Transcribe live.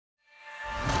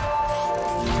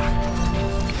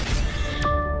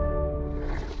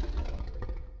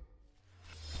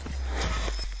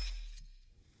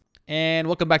And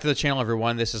welcome back to the channel,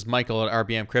 everyone. This is Michael at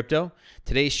RBM Crypto.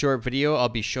 Today's short video, I'll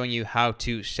be showing you how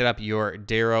to set up your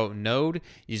Dero node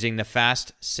using the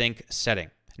fastsync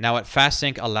setting. Now, what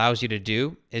fastsync allows you to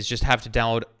do is just have to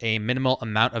download a minimal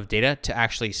amount of data to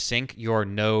actually sync your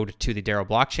node to the Dero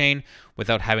blockchain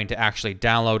without having to actually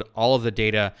download all of the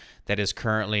data that is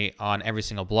currently on every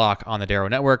single block on the Dero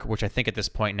network, which I think at this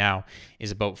point now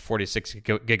is about 46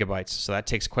 gigabytes. So that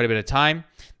takes quite a bit of time.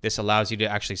 This allows you to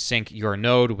actually sync your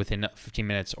node within 15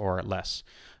 minutes or less.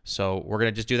 So we're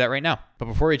going to just do that right now. But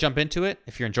before we jump into it,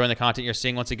 if you're enjoying the content you're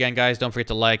seeing, once again, guys, don't forget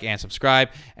to like and subscribe,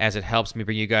 as it helps me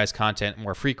bring you guys content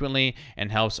more frequently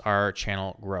and helps our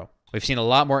channel grow. We've seen a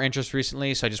lot more interest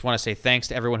recently, so I just want to say thanks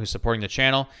to everyone who's supporting the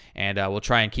channel, and we'll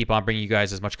try and keep on bringing you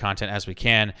guys as much content as we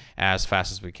can, as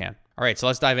fast as we can. All right, so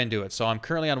let's dive into it. So I'm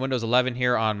currently on Windows 11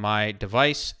 here on my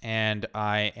device, and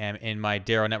I am in my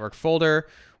Dero network folder,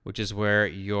 which is where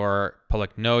your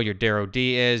public node, your Derod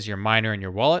is, your miner, and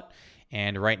your wallet.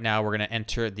 And right now we're going to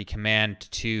enter the command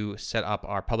to set up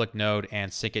our public node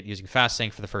and sync it using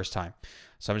fastsync for the first time.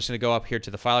 So I'm just going to go up here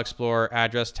to the File Explorer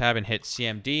address tab and hit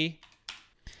CMD.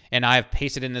 And I've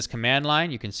pasted in this command line.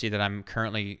 You can see that I'm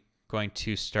currently going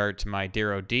to start my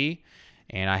Derod,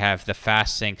 and I have the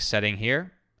fastsync setting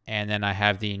here. And then I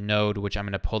have the node which I'm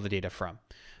going to pull the data from.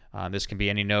 This can be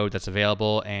any node that's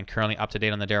available and currently up to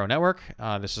date on the Dero network.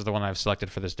 This is the one I've selected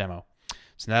for this demo.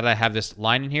 So now that I have this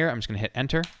line in here, I'm just going to hit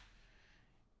enter.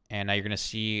 And now you're going to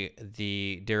see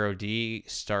the Derod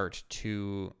start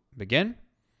to begin.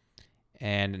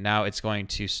 And now it's going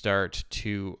to start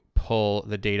to pull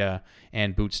the data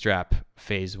and bootstrap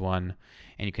phase 1.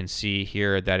 And you can see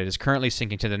here that it is currently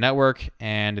syncing to the network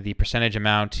and the percentage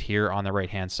amount here on the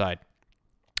right-hand side.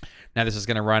 Now this is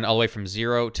going to run all the way from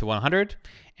 0 to 100.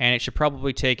 And it should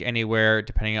probably take anywhere,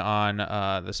 depending on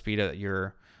the speed that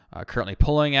you're currently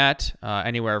pulling at,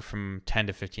 anywhere from 10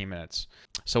 to 15 minutes.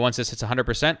 So once this hits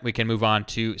 100%, we can move on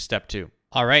to step 2.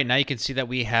 All right, now you can see that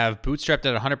we have bootstrapped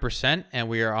at 100%, and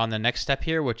we are on the next step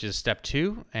here, which is step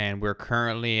 2, and we're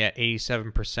currently at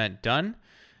 87% done.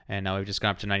 And now we've just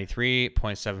gone up to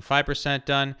 93.75%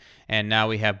 done. And now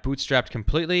we have bootstrapped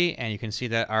completely. And you can see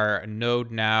that our node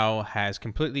now has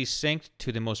completely synced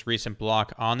to the most recent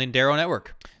block on the Dero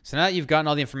network. So now that you've gotten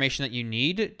all the information that you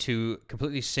need to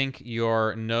completely sync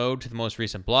your node to the most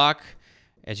recent block,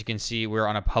 as you can see, we're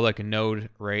on a public node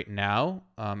right now.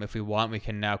 If we want, we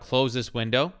can now close this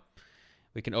window.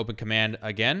 We can open command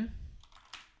again.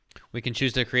 We can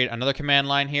choose to create another command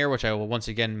line here, which I will once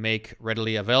again make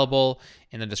readily available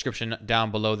in the description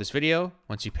down below this video.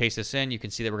 Once you paste this in, you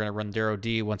can see that we're going to run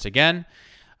Derod once again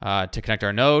to connect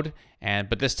our node.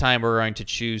 But this time we're going to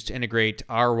choose to integrate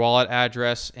our wallet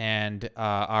address and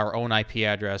our own IP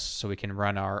address so we can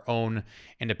run our own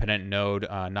independent node,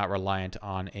 not reliant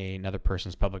on another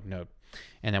person's public node.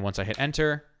 And then once I hit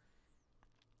enter,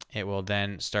 it will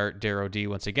then start Derod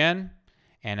once again.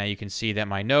 And now you can see that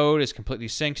my node is completely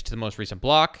synced to the most recent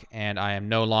block, and I am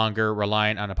no longer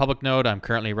reliant on a public node. I'm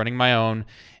currently running my own,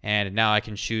 and now I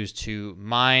can choose to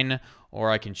mine,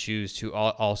 or I can choose to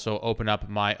also open up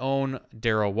my own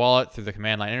Dero wallet through the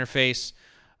command line interface,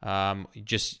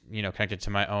 just connected to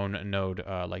my own node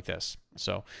like this.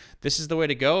 So this is the way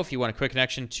to go if you want a quick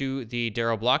connection to the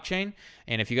Dero blockchain.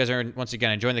 And if you guys are, once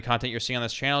again, enjoying the content you're seeing on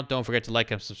this channel, don't forget to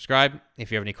like and subscribe. If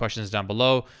you have any questions down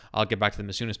below, I'll get back to them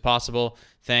as soon as possible.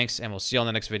 Thanks, and we'll see you on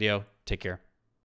the next video. Take care.